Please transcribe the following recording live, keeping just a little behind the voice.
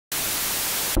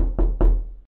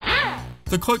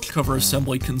The clutch cover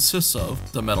assembly consists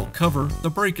of the metal cover, the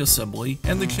brake assembly,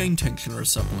 and the chain tensioner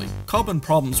assembly. Common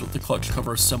problems with the clutch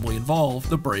cover assembly involve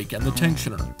the brake and the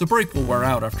tensioner. The brake will wear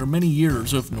out after many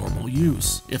years of normal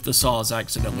use. If the saw is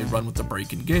accidentally run with the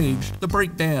brake engaged, the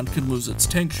brake band can lose its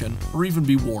tension or even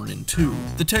be worn in two.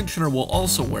 The tensioner will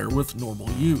also wear with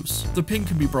normal use. The pin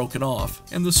can be broken off,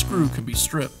 and the screw can be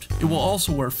stripped. It will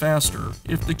also wear faster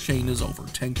if the chain is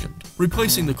over-tensioned.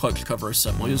 Replacing the clutch cover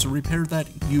assembly is a repair that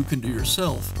you can do yourself,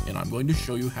 and I'm going to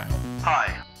show you how.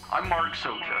 Hi, I'm Mark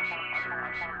Socha.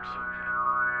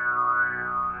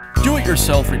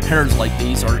 Do-it-yourself repairs like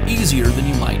these are easier than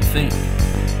you might think.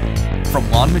 From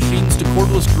lawn machines to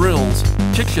cordless drills,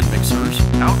 kitchen mixers,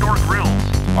 Outdoor grills.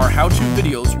 our how-to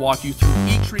videos walk you through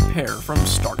each repair from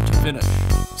start to finish.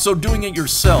 So doing it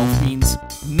yourself means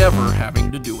never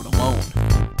having to do it alone.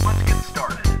 Let's get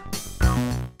started.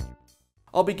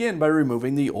 I'll begin by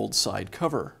removing the old side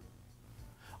cover.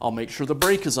 I'll make sure the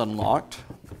brake is unlocked,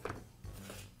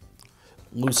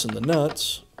 loosen the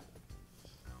nuts,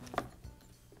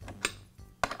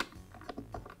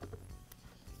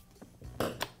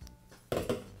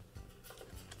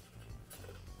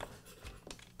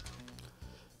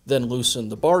 then loosen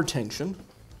the bar tension,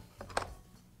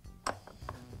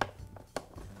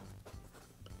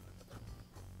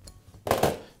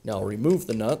 now remove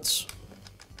the nuts,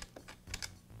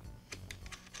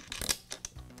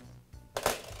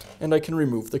 and I can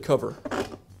remove the cover.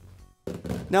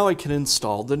 Now I can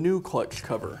install the new clutch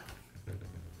cover.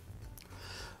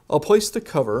 I'll place the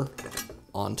cover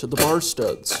onto the bar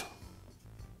studs.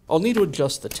 I'll need to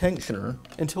adjust the tensioner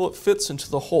until it fits into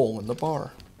the hole in the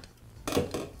bar.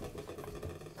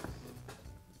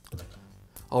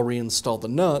 I'll reinstall the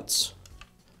nuts,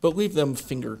 but leave them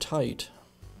finger tight.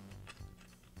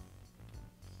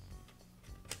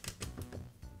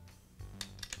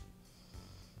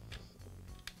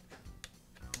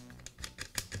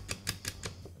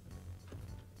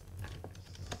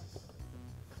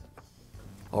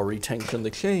 I'll retension the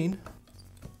chain.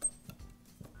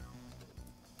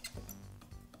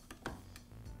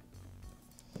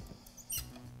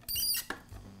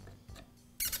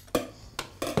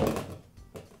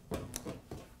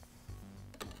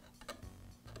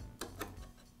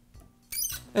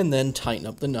 And then tighten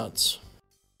up the nuts.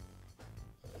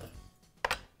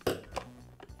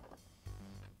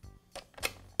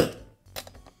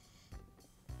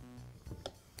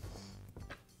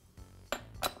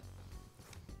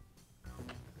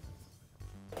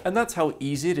 And that's how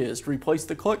easy it is to replace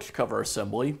the clutch cover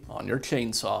assembly on your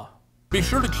chainsaw. Be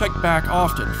sure to check back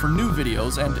often for new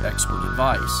videos and expert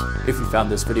advice. If you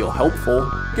found this video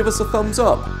helpful, give us a thumbs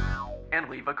up And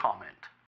leave a comment.